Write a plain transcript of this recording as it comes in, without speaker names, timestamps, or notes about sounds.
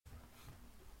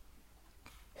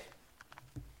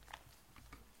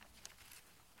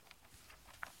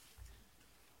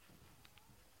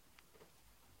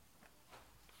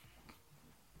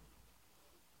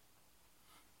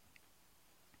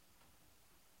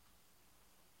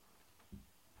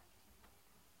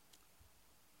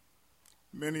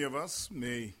Many of us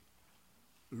may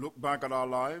look back at our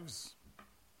lives,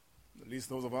 at least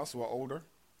those of us who are older,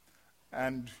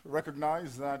 and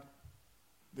recognize that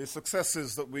the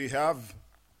successes that we have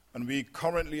and we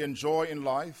currently enjoy in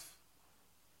life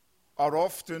are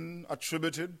often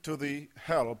attributed to the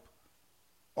help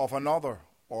of another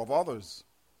or of others.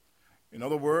 In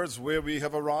other words, where we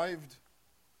have arrived,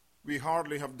 we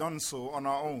hardly have done so on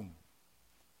our own.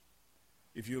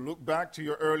 If you look back to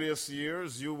your earliest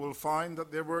years, you will find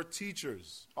that there were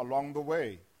teachers along the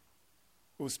way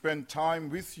who spent time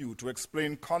with you to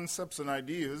explain concepts and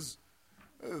ideas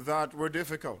that were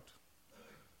difficult.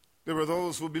 There were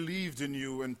those who believed in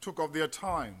you and took of their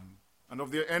time and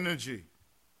of their energy.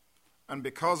 And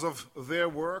because of their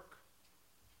work,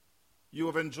 you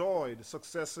have enjoyed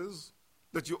successes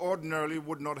that you ordinarily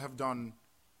would not have done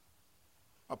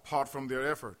apart from their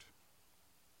effort.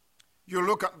 You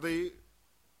look at the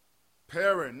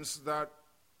parents that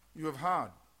you have had,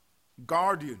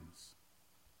 guardians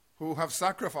who have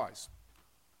sacrificed,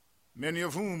 many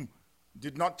of whom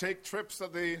did not take trips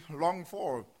that they longed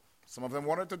for. Some of them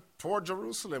wanted to tour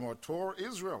Jerusalem or tour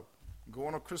Israel, go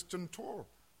on a Christian tour,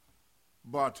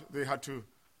 but they had to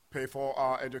pay for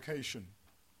our education.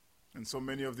 And so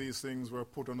many of these things were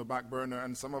put on the back burner,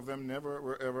 and some of them never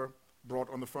were ever brought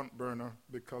on the front burner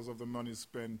because of the money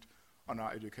spent on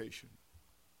our education.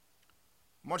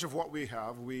 Much of what we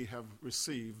have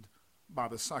received by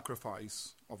the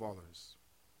sacrifice of others.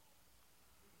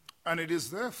 And it is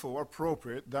therefore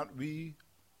appropriate that we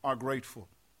are grateful.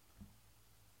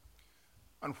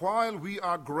 And while we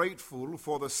are grateful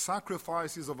for the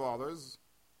sacrifices of others,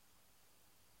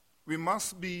 we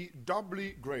must be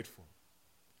doubly grateful,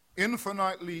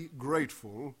 infinitely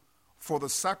grateful for the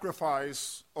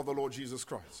sacrifice of the Lord Jesus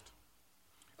Christ.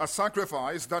 A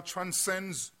sacrifice that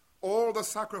transcends all the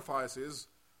sacrifices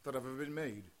that have ever been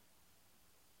made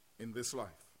in this life.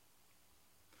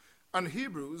 And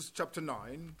Hebrews chapter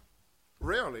 9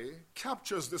 rarely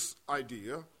captures this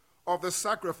idea of the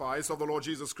sacrifice of the Lord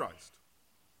Jesus Christ.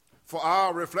 For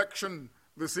our reflection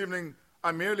this evening,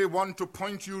 I merely want to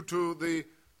point you to the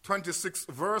 26th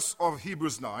verse of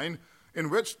Hebrews 9, in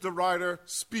which the writer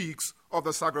speaks of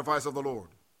the sacrifice of the Lord.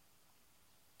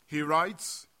 He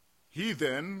writes, "He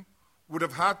then would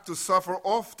have had to suffer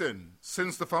often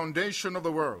since the foundation of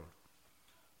the world.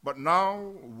 But now,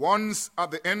 once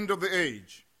at the end of the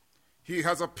age, he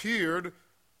has appeared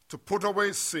to put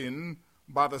away sin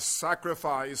by the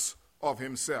sacrifice of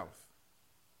himself."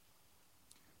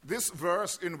 This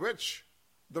verse, in which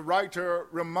the writer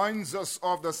reminds us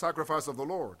of the sacrifice of the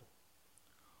Lord,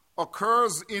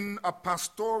 occurs in a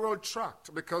pastoral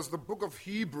tract, because the book of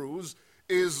Hebrews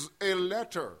is a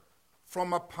letter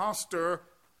from a pastor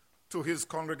to his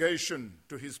congregation,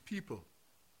 to his people.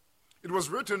 It was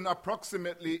written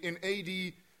approximately in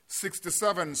AD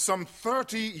 67, some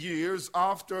 30 years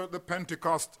after the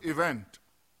Pentecost event.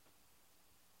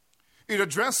 It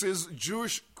addresses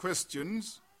Jewish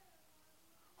Christians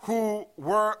who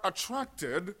were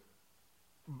attracted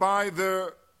by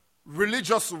the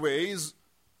religious ways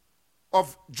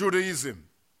of Judaism.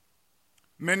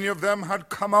 Many of them had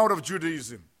come out of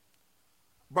Judaism,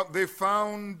 but they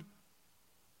found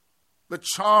the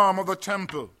charm of the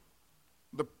temple,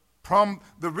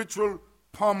 the ritual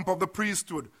pomp of the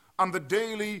priesthood, and the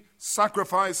daily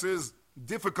sacrifices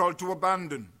difficult to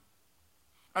abandon.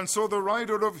 And so the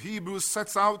writer of Hebrews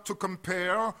sets out to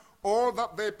compare all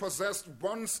that they possessed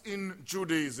once in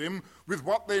Judaism with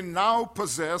what they now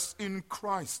possess in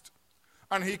Christ.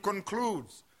 And he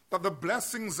concludes that the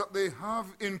blessings that they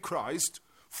have in Christ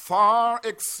far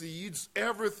exceeds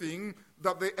everything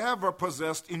that they ever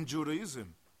possessed in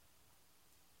Judaism.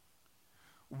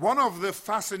 One of the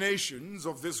fascinations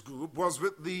of this group was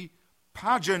with the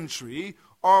pageantry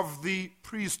of the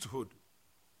priesthood.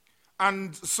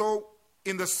 And so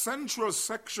in the central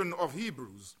section of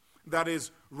Hebrews, that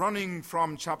is running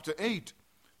from chapter 8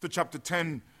 to chapter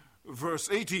 10, verse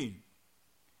 18,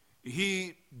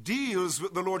 he deals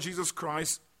with the Lord Jesus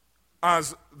Christ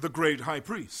as the great high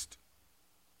priest.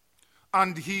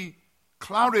 And he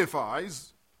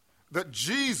clarifies that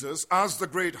Jesus, as the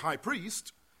great high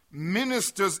priest,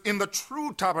 ministers in the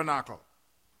true tabernacle,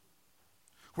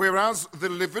 whereas the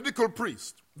Levitical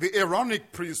priest, the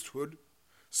Aaronic priesthood,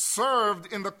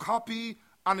 served in the copy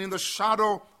and in the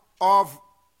shadow of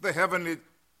the heavenly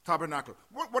tabernacle.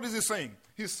 What is he saying?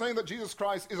 He's saying that Jesus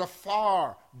Christ is a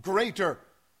far greater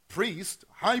priest,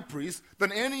 high priest,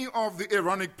 than any of the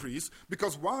Aaronic priests,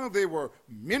 because while they were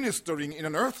ministering in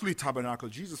an earthly tabernacle,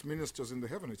 Jesus ministers in the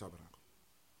heavenly tabernacle.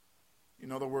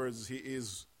 In other words, he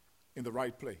is in the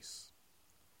right place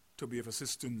to be of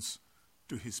assistance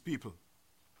to his people.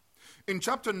 In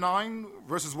chapter 9,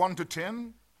 verses 1 to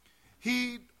 10,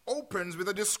 he opens with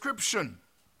a description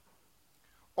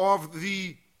of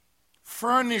the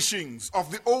furnishings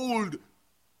of the old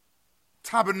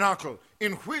tabernacle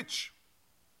in which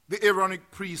the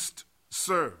Aaronic priest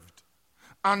served,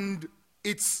 and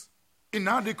its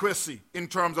inadequacy in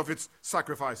terms of its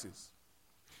sacrifices.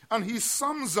 And he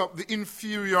sums up the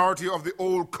inferiority of the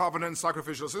old covenant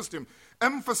sacrificial system,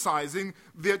 emphasizing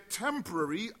their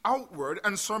temporary, outward,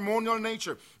 and ceremonial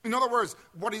nature. In other words,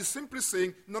 what he's simply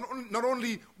saying, not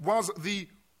only was the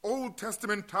Old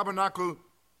Testament tabernacle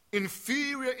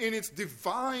inferior in its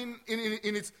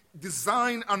in its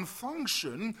design and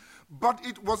function, but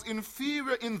it was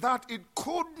inferior in that it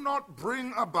could not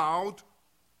bring about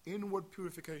inward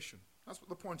purification. That's what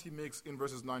the point he makes in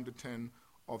verses 9 to 10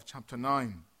 of chapter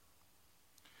 9.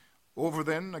 Over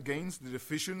then against the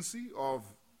deficiency of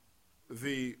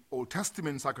the Old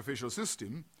Testament sacrificial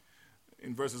system,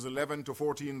 in verses 11 to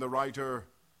 14, the writer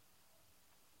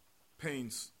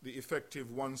paints the effective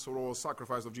once-for-all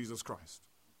sacrifice of Jesus Christ.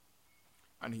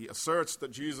 And he asserts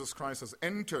that Jesus Christ has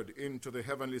entered into the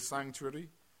heavenly sanctuary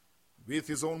with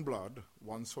his own blood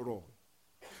once for all.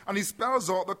 And he spells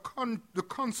out the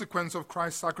consequence of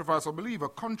Christ's sacrifice of believer,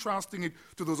 contrasting it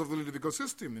to those of the Levitical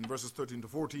system in verses 13 to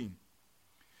 14.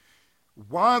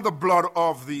 While the blood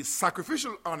of the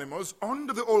sacrificial animals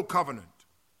under the old covenant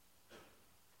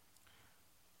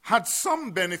had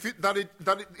some benefit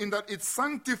in that it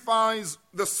sanctifies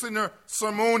the sinner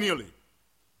ceremonially,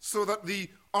 so that the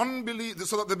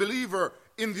believer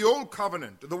in the old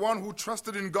covenant, the one who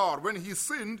trusted in God, when he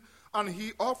sinned and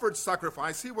he offered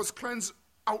sacrifice, he was cleansed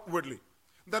outwardly.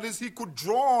 That is, he could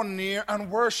draw near and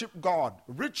worship God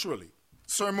ritually,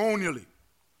 ceremonially.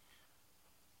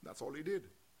 That's all he did.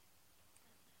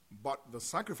 But the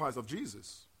sacrifice of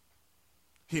Jesus,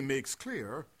 he makes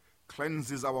clear,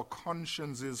 cleanses our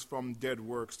consciences from dead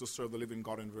works to serve the living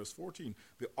God in verse 14.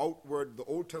 The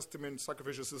Old Testament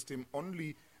sacrificial system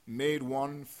only made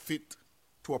one fit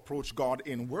to approach God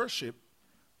in worship,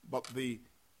 but the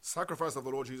sacrifice of the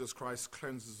Lord Jesus Christ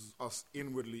cleanses us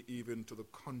inwardly even to the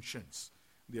conscience.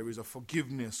 There is a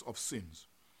forgiveness of sins.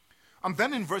 And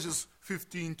then in verses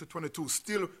 15 to 22,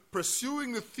 still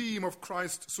pursuing the theme of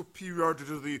Christ's superiority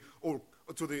to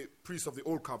the priests of the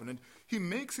Old Covenant, he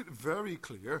makes it very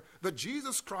clear that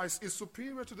Jesus Christ is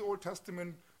superior to the Old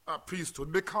Testament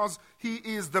priesthood because he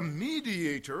is the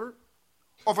mediator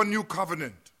of a new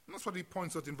covenant. And that's what he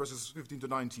points out in verses 15 to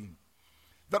 19.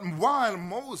 That while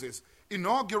Moses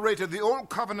inaugurated the Old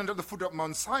Covenant at the foot of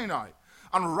Mount Sinai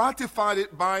and ratified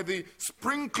it by the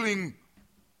sprinkling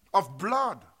of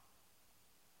blood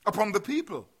upon the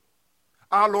people,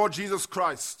 our Lord Jesus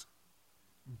Christ,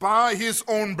 by his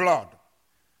own blood,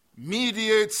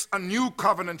 mediates a new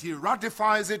covenant. He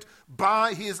ratifies it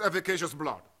by his efficacious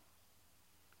blood.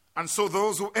 And so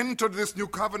those who entered this new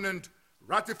covenant,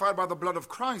 ratified by the blood of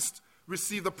Christ,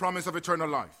 receive the promise of eternal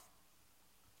life.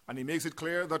 And he makes it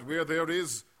clear that where there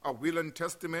is a will and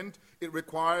testament, it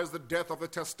requires the death of the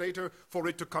testator for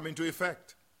it to come into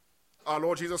effect. Our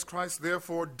Lord Jesus Christ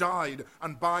therefore died,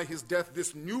 and by his death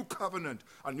this new covenant,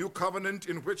 a new covenant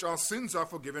in which our sins are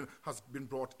forgiven, has been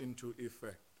brought into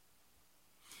effect.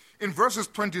 In verses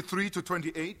 23 to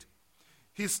 28,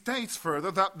 he states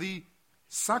further that the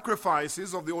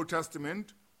sacrifices of the Old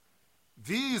Testament,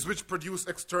 these which produce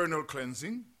external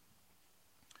cleansing,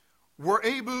 were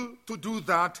able to do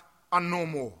that and no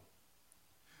more.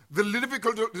 The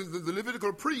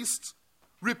Levitical priests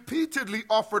repeatedly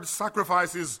offered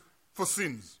sacrifices for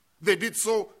sins. They did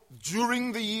so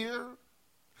during the year,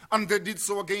 and they did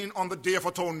so again on the Day of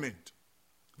Atonement.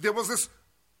 There was this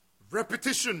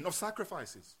repetition of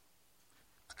sacrifices.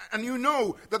 And you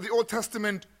know that the Old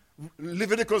Testament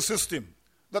Levitical system,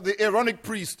 that the Aaronic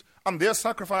priest and their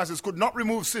sacrifices could not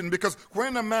remove sin, because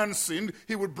when a man sinned,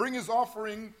 he would bring his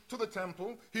offering to the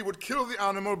temple, he would kill the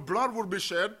animal, blood would be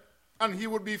shed, and he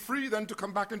would be free then to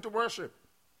come back into worship.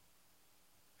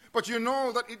 But you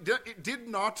know that it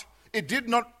did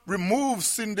not remove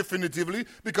sin definitively,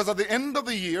 because at the end of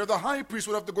the year, the high priest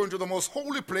would have to go into the most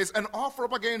holy place and offer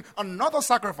up again another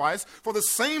sacrifice for the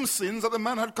same sins that the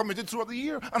man had committed throughout the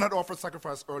year and had offered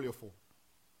sacrifice earlier for.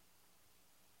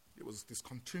 It was this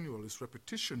continual, this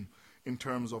repetition in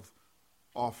terms of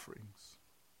offerings.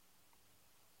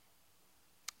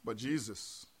 But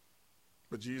Jesus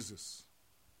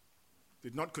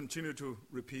did not continue to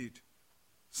repeat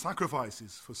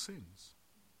sacrifices for sins.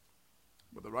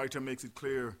 But the writer makes it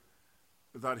clear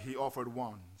that he offered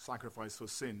one sacrifice for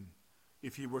sin.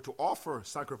 If he were to offer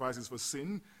sacrifices for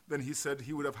sin, then he said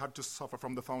he would have had to suffer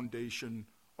from the foundation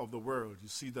of the world. You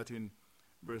see that in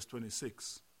verse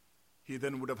 26. He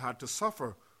then would have had to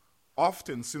suffer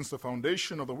often since the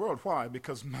foundation of the world. Why?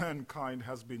 Because mankind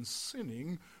has been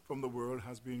sinning from the world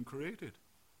has been created.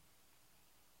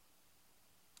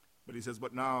 But he says,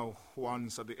 but now,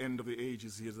 once at the end of the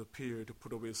ages, he has appeared to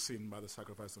put away sin by the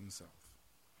sacrifice of himself.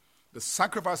 The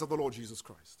sacrifice of the Lord Jesus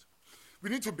Christ. We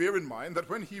need to bear in mind that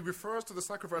when he refers to the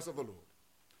sacrifice of the Lord,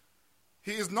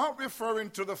 he is not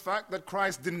referring to the fact that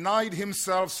Christ denied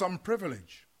himself some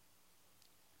privilege,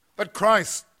 that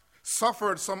Christ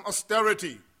suffered some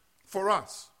austerity for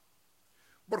us.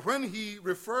 But when he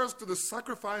refers to the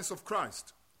sacrifice of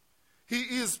Christ, he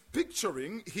is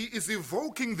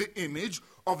evoking the image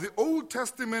of the Old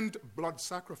Testament blood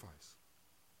sacrifice,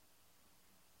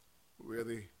 where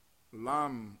the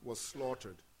lamb was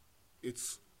slaughtered,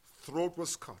 its throat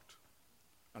was cut,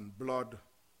 and blood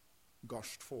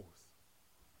gushed forth.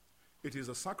 It is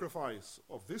a sacrifice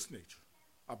of this nature,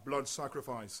 a blood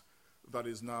sacrifice that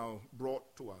is now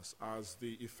brought to us as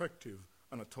the effective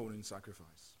and atoning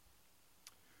sacrifice.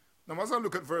 Now, as I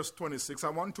look at verse 26, I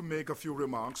want to make a few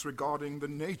remarks regarding the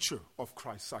nature of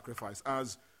Christ's sacrifice,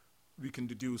 as we can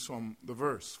deduce from the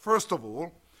verse. First of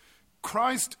all,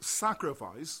 Christ's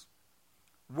sacrifice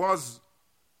was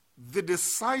the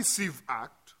decisive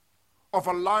act of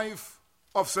a life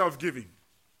of self-giving.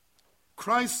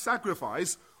 Christ's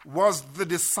sacrifice was the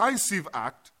decisive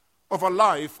act of a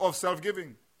life of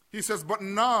self-giving. He says, but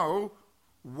now,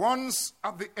 once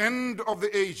at the end of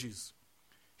the ages,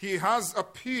 he has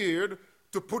appeared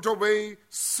to put away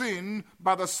sin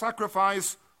by the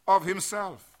sacrifice of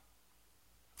himself.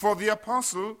 For the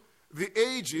apostle, the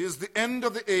ages, the end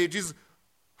of the ages,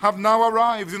 have now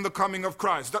arrived in the coming of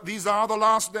Christ. That these are the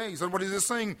last days. And what he is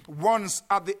saying, once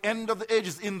at the end of the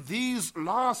ages, in these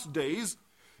last days,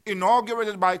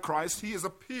 inaugurated by Christ, he has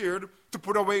appeared to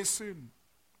put away sin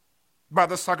by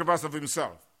the sacrifice of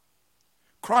himself.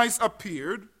 Christ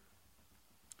appeared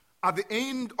at the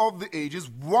end of the ages,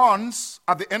 once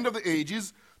at the end of the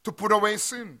ages, to put away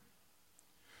sin.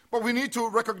 But we need to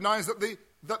recognize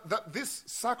that this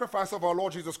sacrifice of our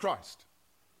Lord Jesus Christ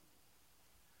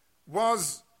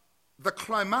was the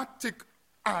climactic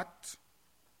act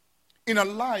in a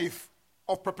life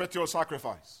of perpetual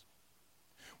sacrifice.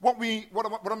 What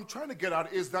I'm trying to get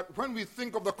at is that when we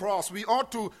think of the cross, we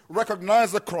ought to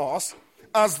recognize the cross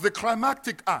as the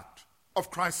climactic act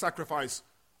of Christ's sacrifice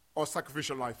or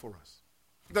sacrificial life for us.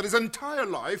 That his entire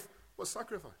life was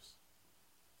sacrifice.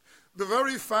 The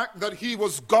very fact that he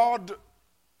was God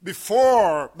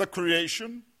before the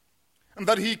creation, and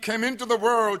that he came into the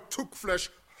world, took flesh,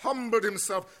 humbled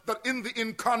himself, that in the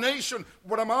incarnation,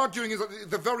 what I'm arguing is that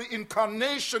the very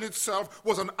incarnation itself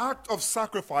was an act of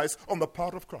sacrifice on the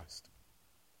part of Christ.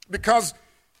 Because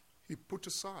he put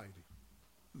aside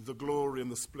the glory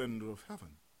and the splendor of heaven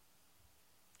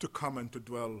to come and to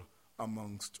dwell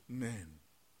amongst men.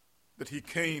 That he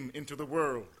came into the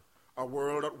world, a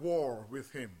world at war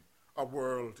with him, a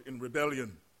world in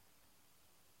rebellion.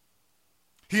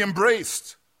 He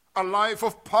embraced a life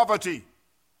of poverty.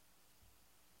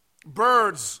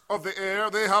 Birds of the air,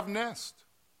 they have nests.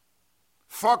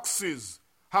 Foxes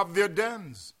have their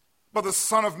dens. But the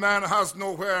Son of Man has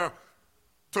nowhere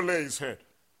to lay his head.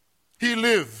 He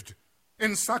lived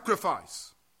in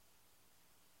sacrifice.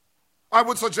 I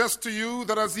would suggest to you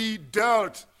that as he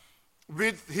dealt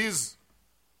with his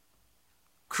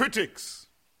critics,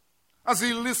 as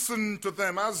he listened to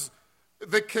them, as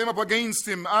they came up against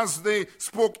him, as they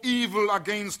spoke evil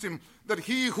against him, that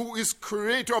he who is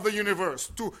creator of the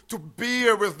universe, to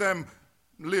bear with them,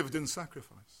 lived in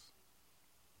sacrifice.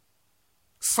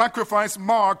 Sacrifice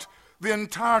marked the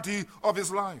entirety of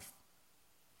his life.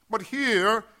 But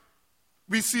here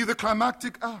we see the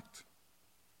climactic act.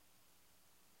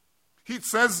 He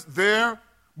says there,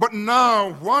 but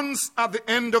now, once at the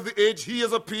end of the age, he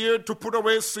has appeared to put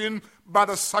away sin by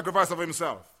the sacrifice of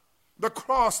himself. The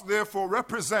cross, therefore,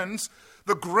 represents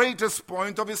the greatest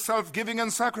point of his self-giving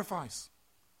and sacrifice.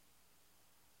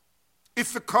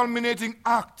 It's the culminating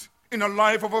act in a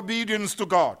life of obedience to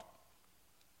God.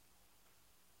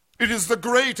 It is the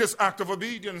greatest act of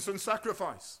obedience and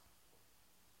sacrifice.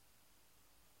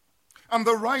 And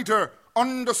the writer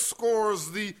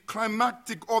underscores the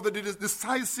climactic or the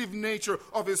decisive nature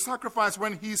of his sacrifice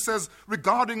when he says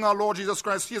regarding our Lord Jesus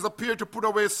Christ, he has appeared to put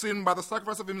away sin by the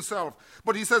sacrifice of himself.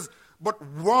 But he says, but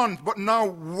now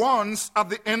once at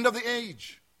the end of the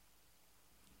age.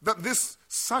 That this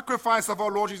sacrifice of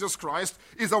our Lord Jesus Christ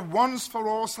is a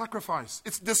once-for-all sacrifice.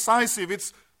 It's decisive,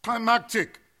 it's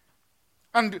climactic.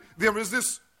 And there is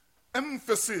this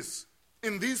emphasis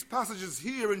in these passages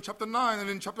here in chapter 9 and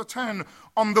in chapter 10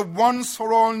 on the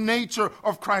once-for-all nature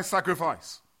of Christ's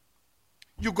sacrifice.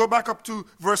 You go back up to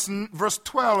verse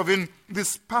 12 in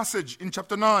this passage in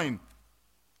chapter 9.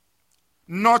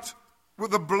 Not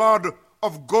with the blood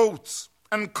of goats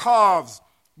and calves,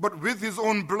 but with his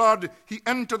own blood he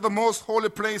entered the most holy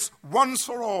place once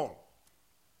for all,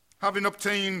 having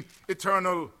obtained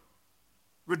eternal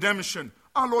redemption.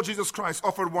 Our Lord Jesus Christ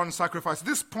offered one sacrifice.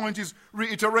 This point is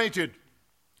reiterated.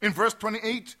 In verse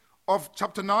 28 of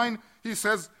chapter 9, he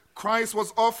says, Christ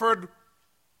was offered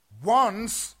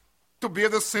once to bear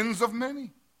the sins of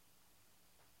many.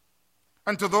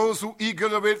 And to those who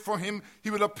eagerly wait for him, he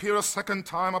will appear a second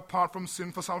time apart from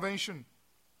sin for salvation.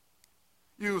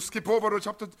 You skip over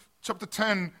to chapter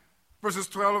 10, verses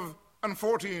 12 and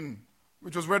 14,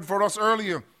 which was read for us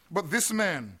earlier. But this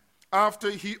man, after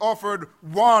he offered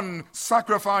one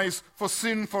sacrifice for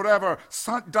sin forever,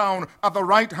 sat down at the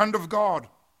right hand of God.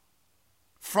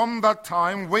 From that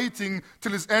time, waiting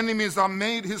till his enemies are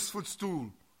made his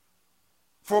footstool.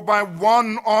 For by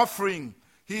one offering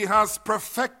he has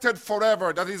perfected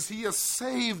forever, that is, he has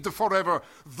saved forever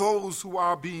those who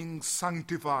are being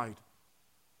sanctified.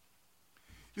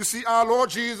 You see, our Lord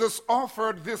Jesus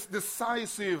offered this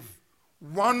decisive,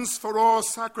 once-for-all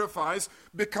sacrifice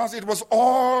because it was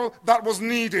all that was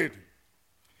needed.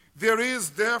 There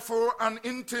is therefore an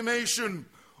intimation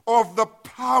of the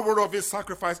power of his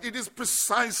sacrifice. It is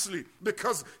precisely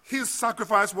because his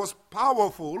sacrifice was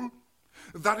powerful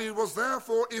that it was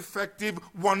therefore effective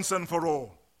once and for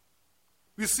all.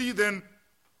 We see then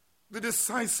the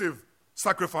decisive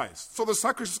sacrifice. So the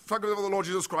sacrifice of the Lord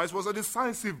Jesus Christ was a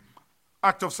decisive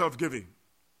act of self-giving.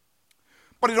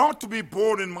 But it ought to be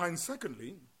borne in mind,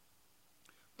 secondly,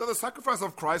 that the sacrifice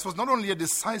of Christ was not only a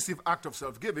decisive act of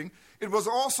self-giving, it was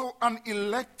also an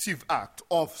elective act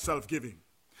of self-giving.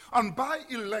 And by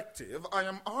elective, I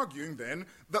am arguing then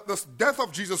that the death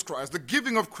of Jesus Christ, the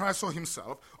giving of Christ of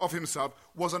himself,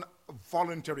 was a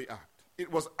voluntary act.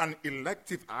 It was an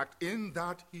elective act in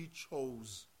that he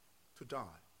chose to die.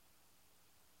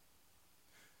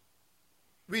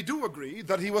 We do agree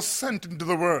that he was sent into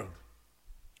the world.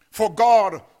 For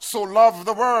God so loved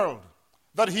the world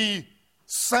that he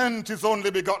sent his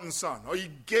only begotten Son, or he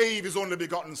gave his only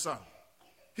begotten Son.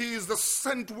 He is the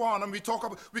sent one, and we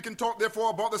can talk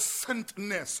therefore about the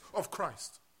sentness of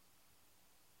Christ.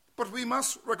 But we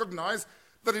must recognize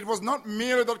that it was not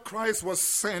merely that Christ was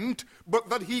sent, but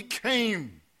that he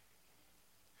came,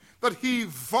 that he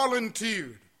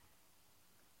volunteered.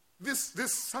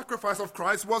 This sacrifice of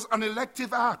Christ was an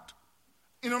elective act.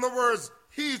 In other words,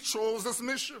 he chose this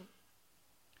mission.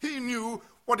 He knew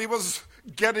what he was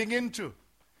getting into.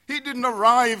 He didn't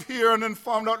arrive here and then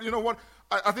found out, you know what,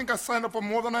 I think I signed up for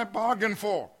more than I bargained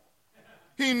for.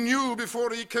 He knew before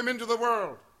he came into the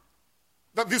world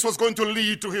that this was going to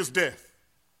lead to his death.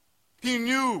 He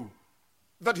knew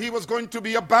that he was going to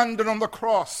be abandoned on the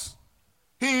cross.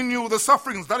 He knew the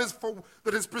sufferings. That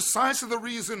is precisely the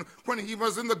reason when he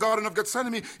was in the Garden of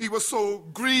Gethsemane, he was so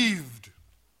grieved,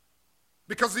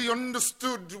 because he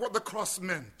understood what the cross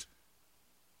meant.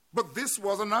 But this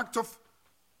was an act of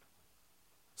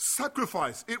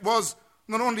sacrifice. It was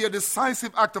not only a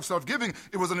decisive act of self-giving,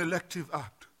 it was an elective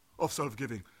act of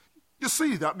self-giving. You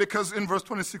see that because in verse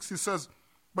 26 he says,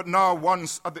 but now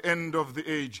once at the end of the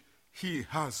age, he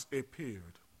has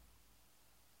appeared.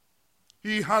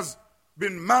 He has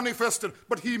been manifested,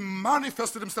 but he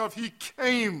manifested himself. He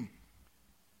came.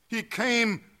 He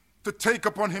came to take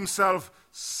upon himself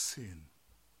sin.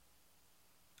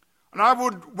 And I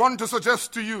would want to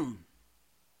suggest to you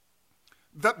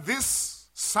that this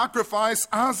sacrifice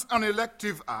as an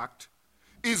elective act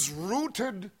is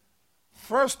rooted,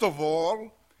 first of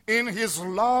all, in his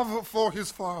love for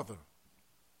his Father.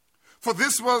 For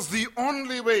this was the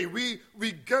only way. We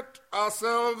get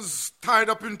ourselves tied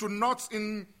up into knots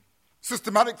in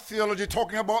systematic theology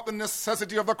talking about the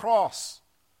necessity of the cross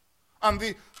and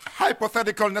the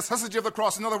hypothetical necessity of the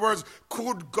cross. In other words,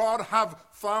 could God have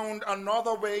found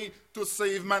another way to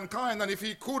save mankind? And if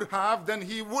he could have, then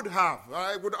he would have.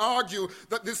 I would argue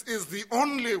that this is the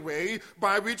only way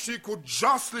by which he could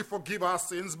justly forgive our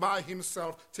sins, by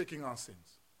himself taking our sins.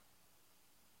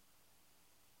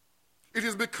 It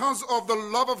is because of the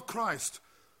love of Christ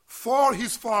for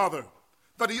his Father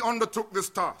that he undertook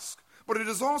this task. But it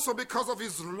is also because of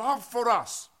his love for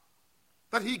us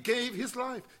that he gave his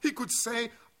life. He could say,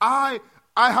 I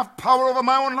have power over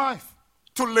my own life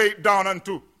to lay it down and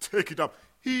to take it up.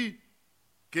 He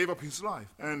gave up his life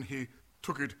and he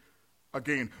took it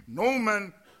again. No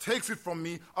man takes it from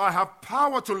me. I have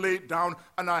power to lay it down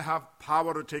and I have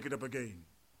power to take it up again.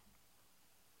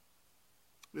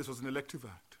 This was an elective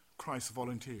act. Christ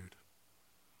volunteered.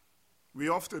 We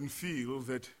often feel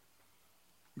that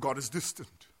God is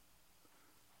distant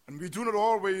And we do not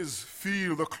always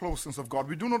feel the closeness of God.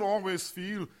 We do not always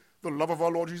feel the love of our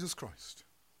Lord Jesus Christ.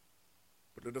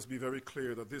 But let us be very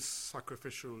clear that this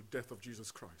sacrificial death of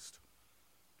Jesus Christ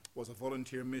was a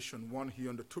volunteer mission, one he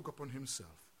undertook upon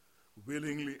himself,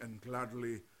 willingly and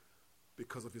gladly,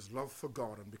 because of his love for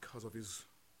God and because of his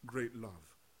great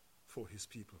love for his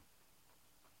people.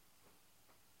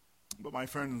 But my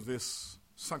friends, this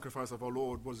sacrifice of our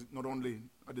Lord was not only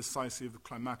a decisive,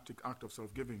 climactic act of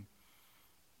self-giving,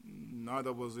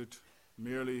 neither was it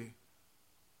merely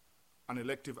an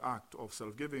elective act of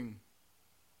self-giving,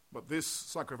 but this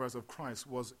sacrifice of Christ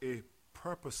was a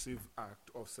purposive act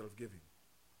of self-giving.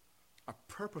 A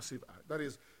purposive act. That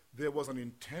is, there was an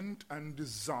intent and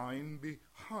design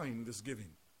behind this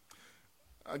giving.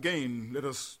 Again, let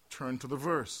us turn to the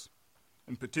verse,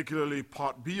 and particularly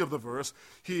part B of the verse.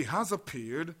 He has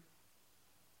appeared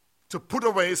to put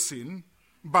away sin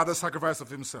by the sacrifice of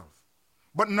himself.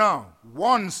 But now,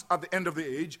 once at the end of the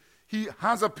age, he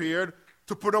has appeared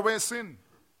to put away sin.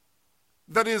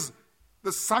 That is,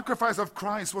 the sacrifice of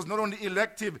Christ was not only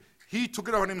elective, he took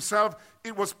it on himself,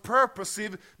 it was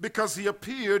purposive because he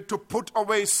appeared to put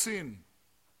away sin.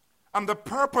 And the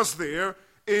purpose there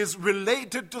is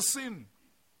related to sin.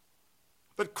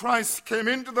 That Christ came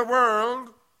into the world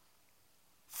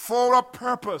for a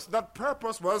purpose. That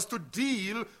purpose was to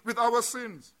deal with our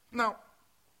sins. Now,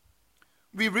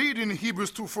 we read in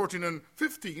Hebrews 2:14 and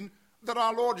 15 that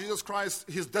our Lord Jesus Christ,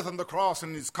 his death on the cross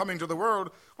and his coming to the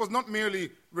world, was not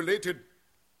merely related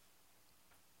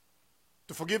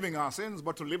to forgiving our sins,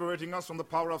 but to liberating us from the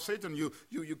power of Satan. You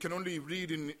can only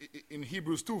read in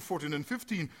Hebrews 2:14 and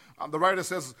 15. The writer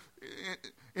says,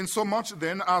 "In so much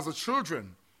then as the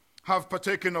children have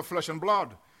partaken of flesh and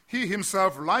blood, he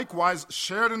himself likewise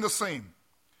shared in the same,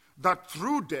 that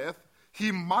through death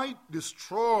he might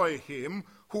destroy him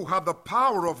who had the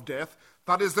power of death,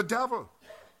 that is the devil,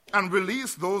 and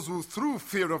release those who through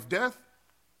fear of death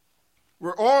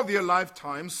were all their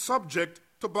lifetime subject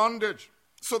to bondage."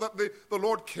 So that the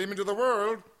Lord came into the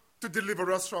world to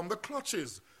deliver us from the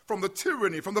clutches, from the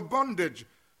tyranny, from the bondage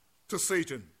to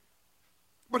Satan.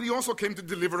 But he also came to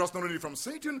deliver us not only from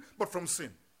Satan, but from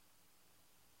sin.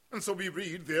 And so we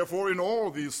read, "Therefore in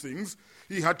all these things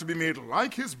he had to be made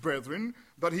like his brethren,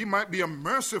 that he might be a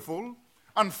merciful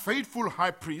and faithful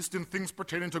high priest in things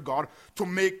pertaining to God, to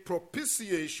make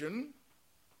propitiation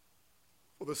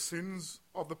for the sins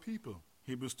of the people."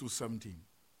 Hebrews 2:17.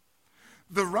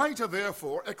 The writer,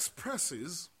 therefore,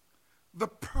 expresses the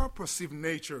purposive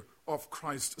nature of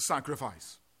Christ's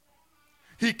sacrifice.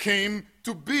 He came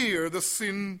to bear the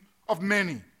sin of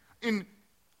many. In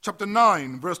chapter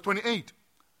 9, verse 28,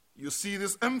 you see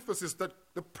this emphasis that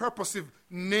the purposive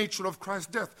nature of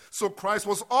Christ's death. So Christ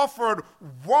was offered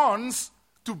once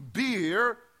to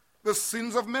bear the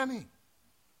sins of many.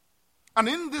 And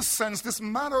in this sense, this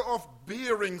matter of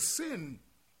bearing sin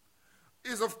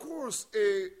is, of course,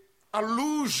 a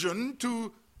allusion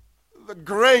to the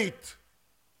great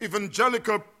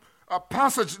evangelical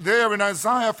passage there in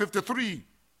Isaiah 53,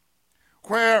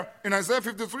 where in Isaiah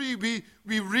 53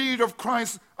 we read of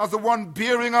Christ as the one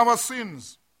bearing our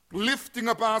sins, lifting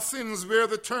up our sins, where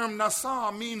the term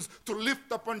nasa means to lift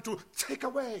up and to take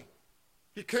away.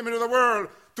 He came into the world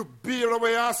to bear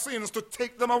away our sins, to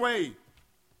take them away.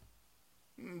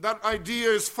 That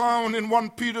idea is found in 1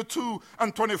 Peter 2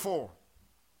 and 24.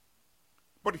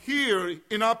 But here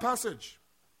in our passage,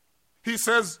 he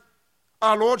says,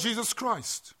 our Lord Jesus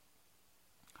Christ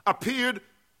appeared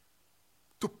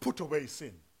to put away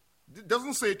sin. It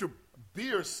doesn't say to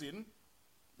bear sin,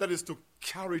 that is to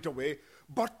carry it away,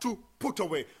 but to put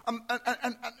away. And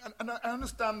I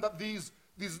understand that these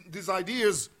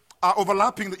ideas are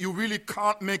overlapping, that you really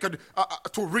can't make a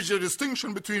too rigid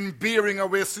distinction between bearing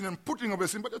away sin and putting away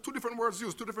sin, but there are two different words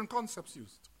used, two different concepts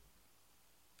used.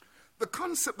 The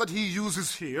concept that he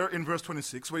uses here in verse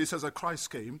 26, where he says that Christ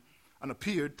came and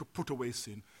appeared to put away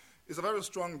sin, is a very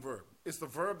strong verb. It's the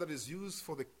verb that is used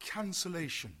for the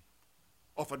cancellation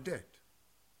of a debt.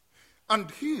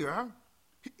 And here,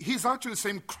 he's actually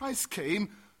saying Christ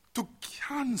came to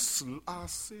cancel our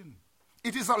sin.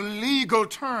 It is a legal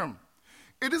term.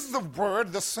 It is the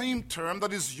word, the same term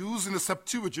that is used in the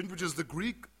Septuagint, which is the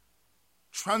Greek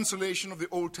translation of the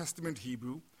Old Testament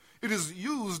Hebrew. It is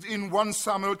used in 1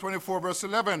 Samuel 24, verse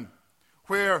 11,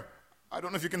 where, I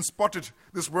don't know if you can spot it,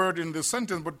 this word in this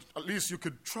sentence, but at least you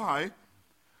could try.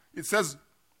 It says,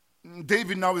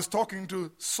 David now is talking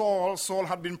to Saul. Saul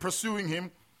had been pursuing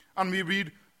him. And we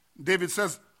read, David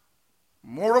says,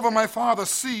 "Moreover, my father,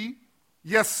 see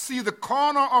the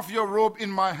corner of your robe in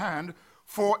my hand,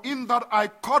 for in that I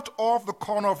cut off the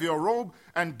corner of your robe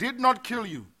and did not kill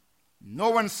you.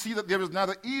 Know and see that there is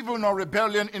neither evil nor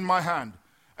rebellion in my hand,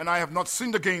 and I have not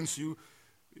sinned against you,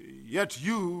 yet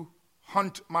you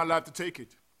hunt my life to take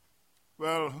it.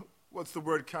 Well, what's the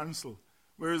word cancel?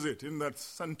 Where is it in that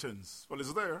sentence? Well,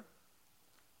 it's there.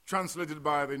 Translated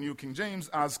by the New King James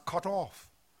as cut off.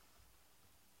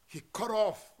 He cut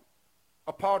off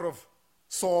a part of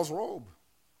Saul's robe.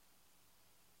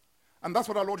 And that's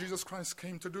what our Lord Jesus Christ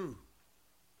came to do.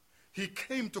 He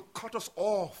came to cut us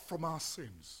off from our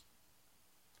sins,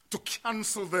 to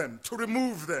cancel them, to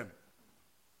remove them.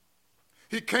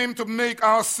 He came to make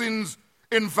our sins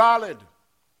invalid.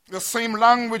 The same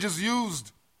language is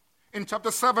used in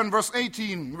chapter 7, verse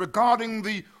 18, regarding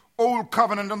the old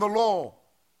covenant and the law,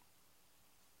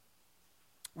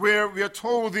 where we are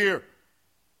told there,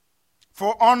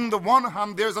 for on the one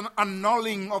hand, there's an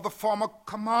annulling of the former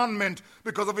commandment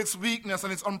because of its weakness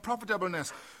and its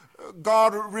unprofitableness.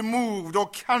 God removed or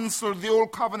canceled the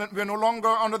old covenant. We are no longer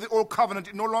under the old covenant.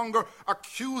 It no longer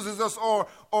accuses us or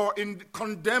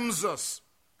condemns us.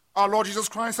 Our Lord Jesus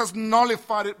Christ has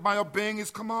nullified it by obeying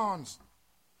his commands.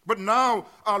 But now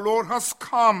our Lord has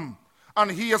come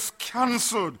and he has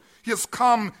canceled. He has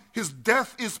come. His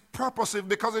death is purposive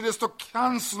because it is to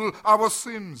cancel our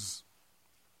sins.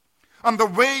 And the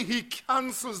way he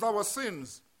cancels our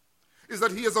sins is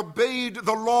that he has obeyed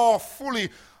the law fully.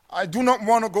 I do not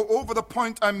want to go over the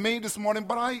point I made this morning,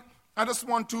 but I just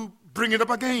want to bring it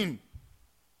up again.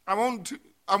 I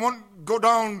won't go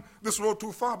down this road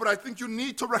too far, but I think you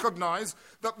need to recognize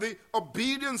that the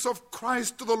obedience of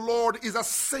Christ to the Lord is a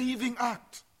saving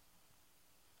act.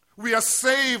 We are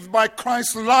saved by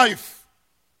Christ's life.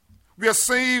 We are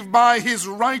saved by his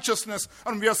righteousness,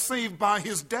 and we are saved by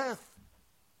his death.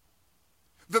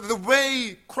 That the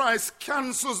way Christ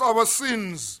cancels our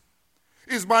sins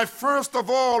is by first of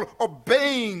all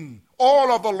obeying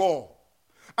all of the law,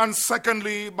 and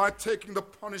secondly by taking the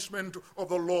punishment of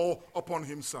the law upon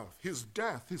himself. His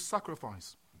death, his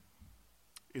sacrifice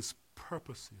is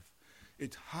purposive.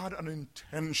 It had an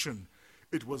intention.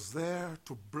 It was there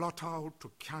to blot out,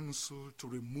 to cancel, to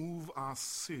remove our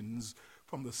sins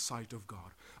from the sight of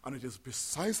God. And it is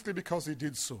precisely because he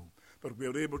did so that we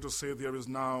are able to say there is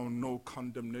now no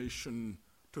condemnation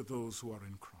to those who are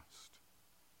in Christ.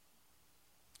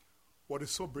 What is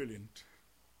so brilliant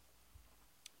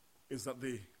is that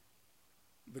the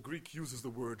Greek uses the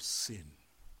word sin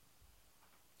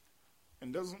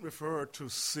and doesn't refer to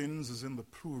sins as in the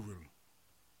plural.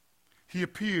 He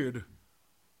appeared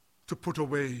to put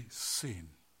away sin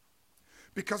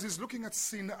because he's looking at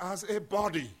sin as a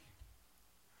body,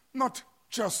 not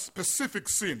just specific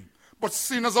sin, but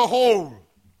sin as a whole.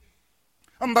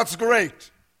 And that's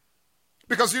great.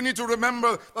 Because you need to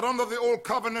remember that under the old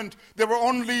covenant, there were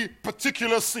only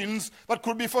particular sins that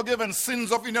could be forgiven.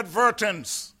 Sins of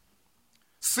inadvertence.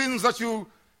 Sins that you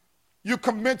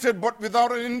committed but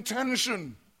without an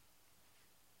intention.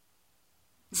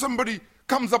 Somebody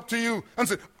comes up to you and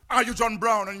says, "Are you John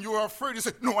Brown?" And you are afraid. You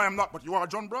say, "No, I am not," but you are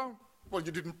John Brown. Well,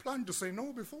 you didn't plan to say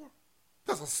no before.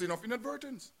 That's a sin of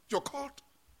inadvertence. You're caught.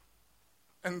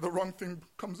 And the wrong thing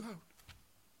comes out.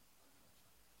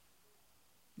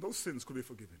 Those sins could be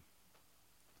forgiven.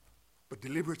 But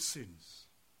deliberate sins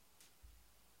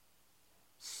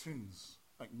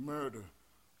like murder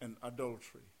and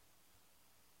adultery,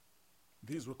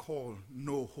 these were called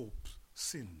no-hope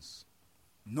sins.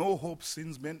 No-hope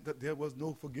sins meant that there was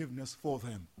no forgiveness for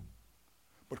them.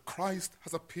 But Christ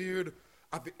has appeared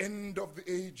at the end of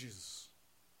the ages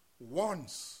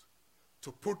once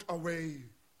to put away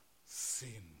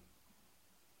sin.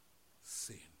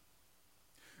 Sin.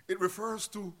 It refers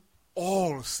to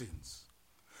all sins.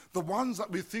 The ones that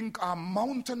we think are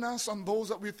mountainous and those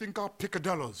that we think are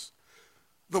picadillos.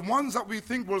 The ones that we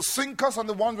think will sink us and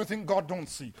the ones we think God don't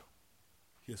see.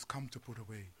 He has come to put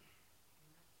away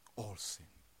all sin.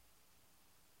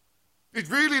 It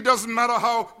really doesn't matter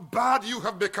how bad you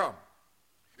have become.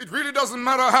 It really doesn't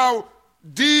matter how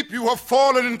deep you have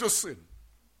fallen into sin.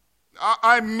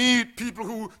 I meet people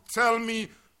who tell me,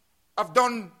 "I've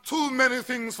done too many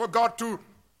things for God to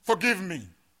forgive me."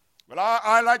 Well,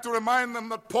 I like to remind them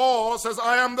that Paul says,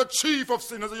 "I am the chief of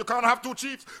sinners." You can't have two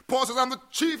chiefs. Paul says, "I'm the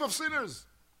chief of sinners."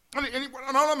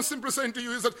 And all I'm simply saying to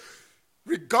you is that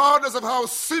regardless of how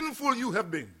sinful you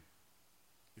have been,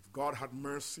 if God had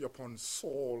mercy upon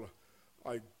Saul,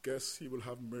 I guess he will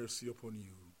have mercy upon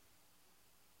you.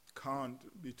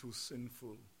 Can't be too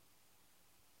sinful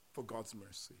for God's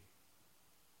mercy.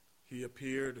 He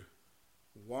appeared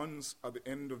once at the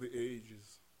end of the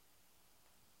ages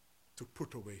to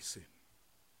put away sin,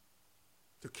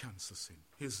 to cancel sin.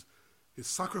 His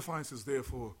sacrifice is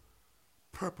therefore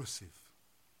purposive.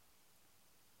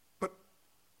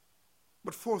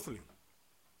 But fourthly,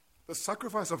 the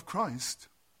sacrifice of Christ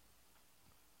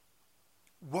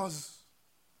was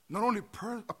not only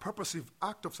a purposive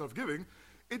act of self-giving,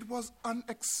 it was an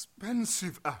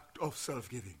expensive act of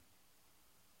self-giving.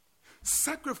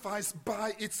 Sacrifice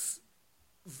by its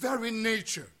very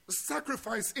nature,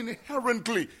 sacrifice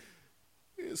inherently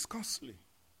is costly.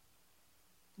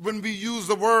 When we use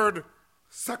the word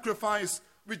sacrifice,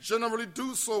 we generally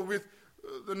do so with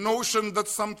the notion that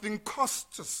something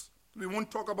costs us. We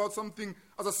won't talk about something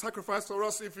as a sacrifice for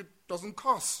us if it doesn't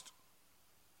cost.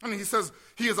 And he says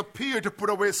he has appeared to put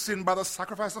away sin by the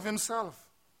sacrifice of himself.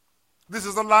 This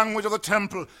is the language of the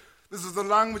temple. This is the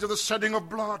language of the shedding of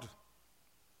blood.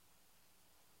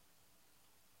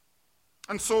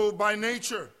 And so by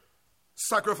nature,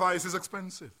 sacrifice is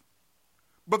expensive.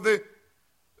 But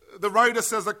the writer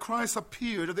says that Christ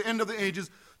appeared at the end of the ages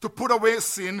to put away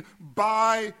sin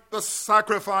by the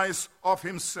sacrifice of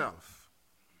himself.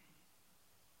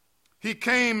 He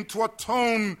came to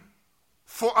atone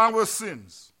for our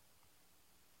sins.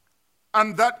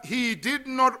 And that he did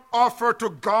not offer to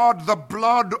God the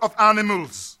blood of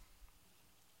animals.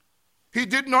 He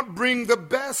did not bring the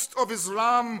best of his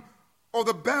lamb or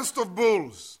the best of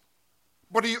bulls,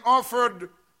 but he offered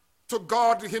to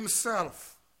God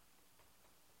himself.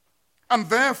 And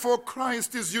therefore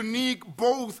Christ is unique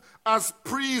both as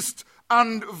priest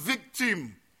and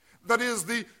victim. That is,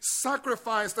 the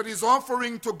sacrifice that he's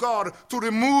offering to God to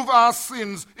remove our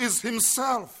sins is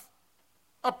himself.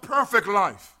 A perfect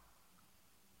life.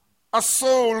 A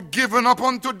soul given up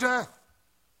unto death.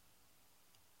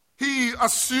 He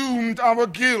assumed our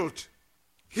guilt.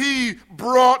 He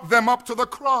brought them up to the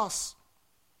cross.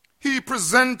 He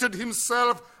presented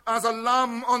himself as a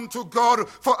lamb unto God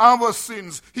for our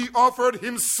sins. He offered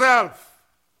himself.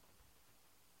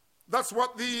 That's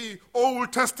what the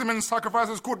Old Testament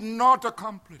sacrifices could not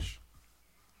accomplish.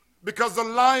 Because the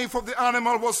life of the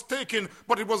animal was taken,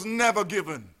 but it was never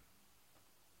given.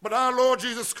 But our Lord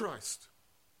Jesus Christ,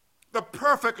 the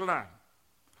perfect Lamb,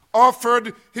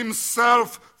 offered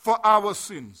himself for our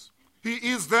sins. He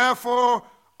is therefore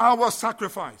our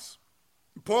sacrifice.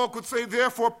 Paul could say,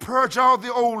 therefore, purge out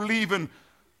the old leaven,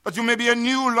 that you may be a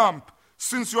new lump,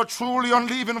 since you are truly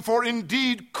unleavened. For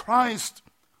indeed Christ,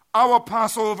 our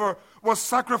Passover, was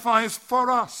sacrificed for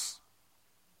us.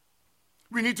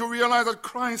 We need to realize that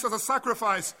Christ as a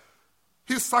sacrifice,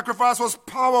 his sacrifice was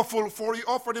powerful, for he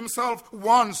offered himself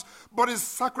once, but his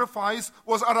sacrifice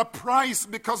was at a price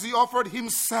because he offered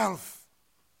himself.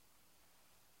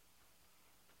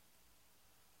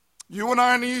 You and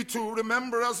I need to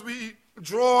remember as we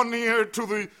draw near to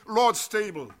the Lord's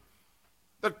table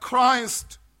that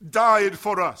Christ died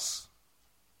for us.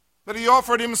 That he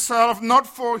offered himself not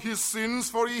for his sins,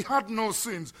 for he had no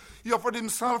sins. He offered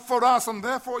himself for us, and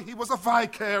therefore he was a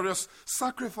vicarious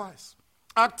sacrifice,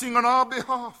 acting on our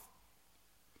behalf.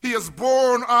 He has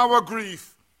borne our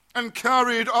grief and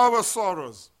carried our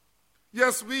sorrows.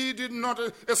 Yes, we did not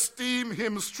esteem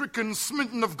him stricken,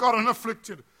 smitten of God, and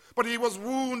afflicted, but he was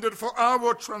wounded for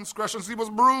our transgressions. He was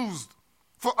bruised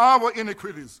for our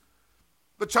iniquities.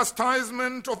 The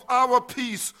chastisement of our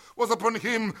peace was upon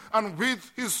him, and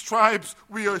with his stripes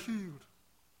we are healed.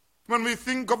 When we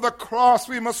think of the cross,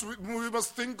 we must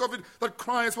think of it that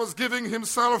Christ was giving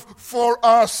himself for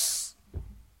us.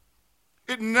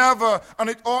 It never, and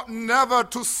it ought never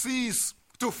to cease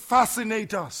to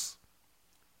fascinate us.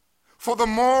 For the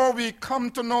more we come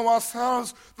to know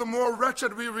ourselves, the more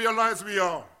wretched we realize we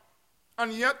are.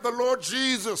 And yet the Lord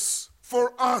Jesus,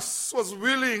 for us, was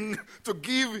willing to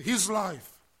give his life,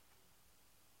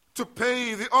 to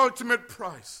pay the ultimate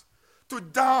price, to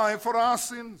die for our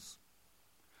sins.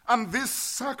 And this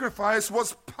sacrifice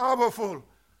was powerful,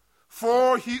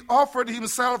 for he offered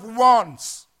himself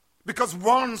once, because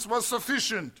once was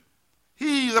sufficient.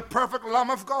 He, the perfect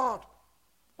Lamb of God,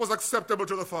 was acceptable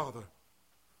to the Father.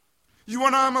 You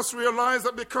and I must realize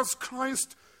that because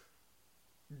Christ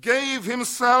gave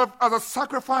himself as a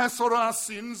sacrifice for our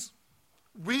sins,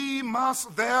 we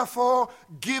must therefore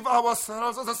give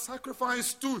ourselves as a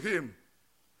sacrifice to him.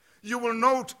 You will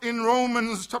note in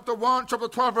Romans chapter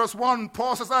 12, verse 1,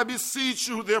 Paul says, I beseech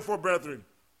you, therefore, brethren,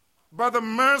 by the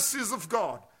mercies of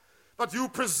God, that you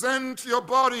present your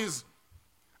bodies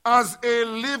as a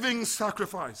living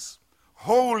sacrifice,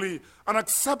 holy and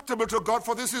acceptable to God,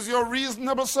 for this is your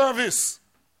reasonable service.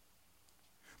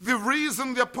 The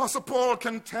reason the Apostle Paul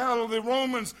can tell the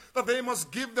Romans that they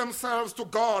must give themselves to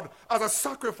God as a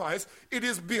sacrifice, it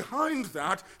is behind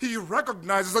that he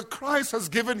recognizes that Christ has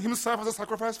given himself as a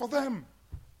sacrifice for them.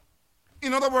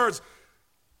 In other words,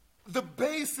 the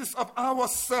basis of our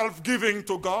self-giving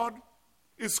to God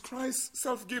is Christ's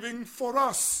self-giving for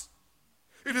us.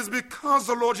 It is because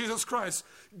the Lord Jesus Christ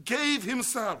gave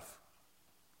himself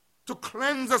to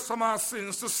cleanse us from our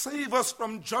sins, to save us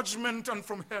from judgment and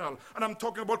from hell. And I'm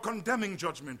talking about condemning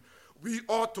judgment. We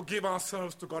ought to give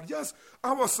ourselves to God. Yes,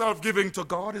 our self-giving to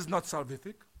God is not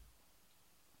salvific.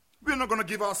 We're not going to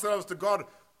give ourselves to God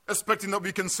expecting that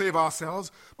we can save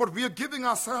ourselves, but we are giving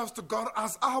ourselves to God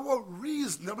as our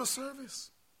reasonable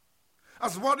service,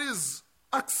 as what is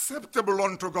acceptable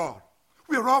unto God.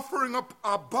 We are offering up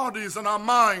our bodies and our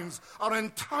minds, our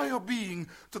entire being,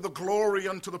 to the glory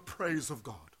and to the praise of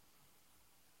God.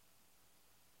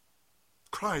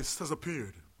 Christ has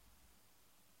appeared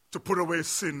to put away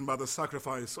sin by the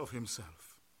sacrifice of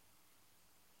himself.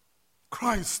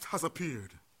 Christ has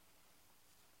appeared.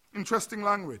 Interesting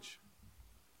language.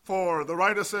 For the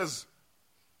writer says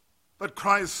that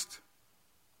Christ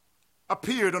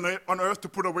appeared on earth to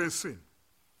put away sin.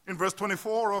 In verse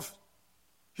 24 of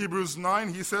Hebrews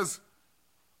 9, he says,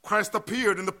 Christ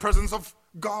appeared in the presence of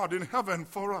God in heaven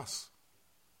for us.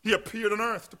 He appeared on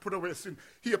earth to put away sin.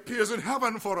 He appears in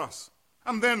heaven for us.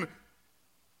 And then,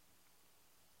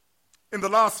 in the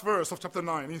last verse of chapter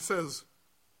 9, he says,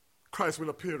 Christ will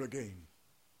appear again.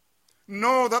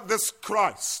 Know that this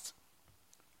Christ,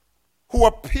 who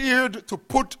appeared to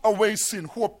put away sin,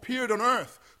 who appeared on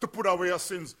earth to put away our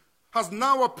sins, has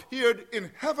now appeared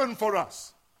in heaven for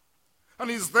us. And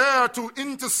he's there to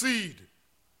intercede,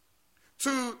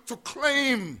 to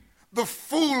claim the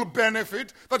full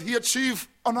benefit that he achieved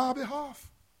on our behalf.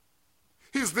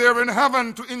 He's there in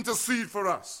heaven to intercede for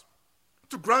us,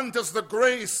 to grant us the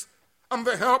grace and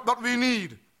the help that we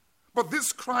need. But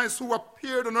this Christ who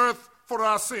appeared on earth for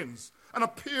our sins and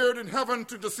appeared in heaven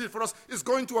to intercede for us is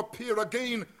going to appear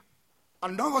again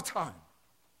another time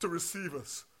to receive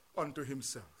us unto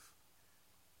himself.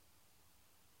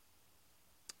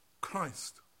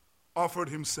 Christ offered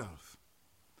himself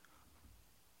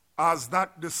as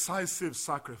that decisive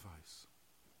sacrifice.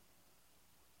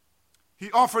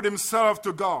 He offered himself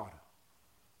to God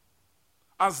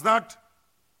as that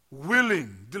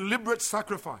willing, deliberate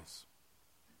sacrifice.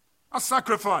 A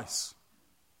sacrifice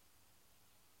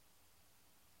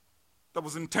that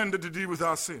was intended to deal with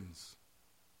our sins.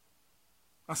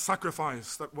 A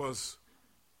sacrifice that was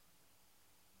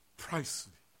pricey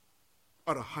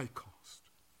at a high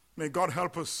cost. May God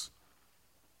help us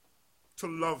to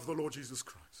love the Lord Jesus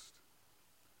Christ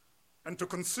and to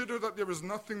consider that there is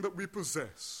nothing that we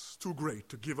possess too great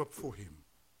to give up for him.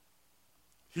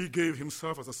 He gave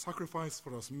himself as a sacrifice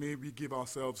for us. May we give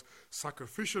ourselves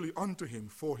sacrificially unto him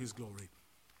for his glory,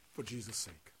 for Jesus'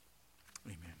 sake.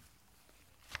 Amen.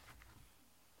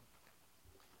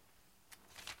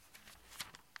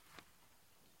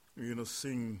 We're going to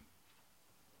sing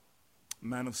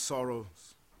Man of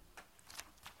Sorrows.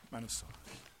 Man of Sorrows.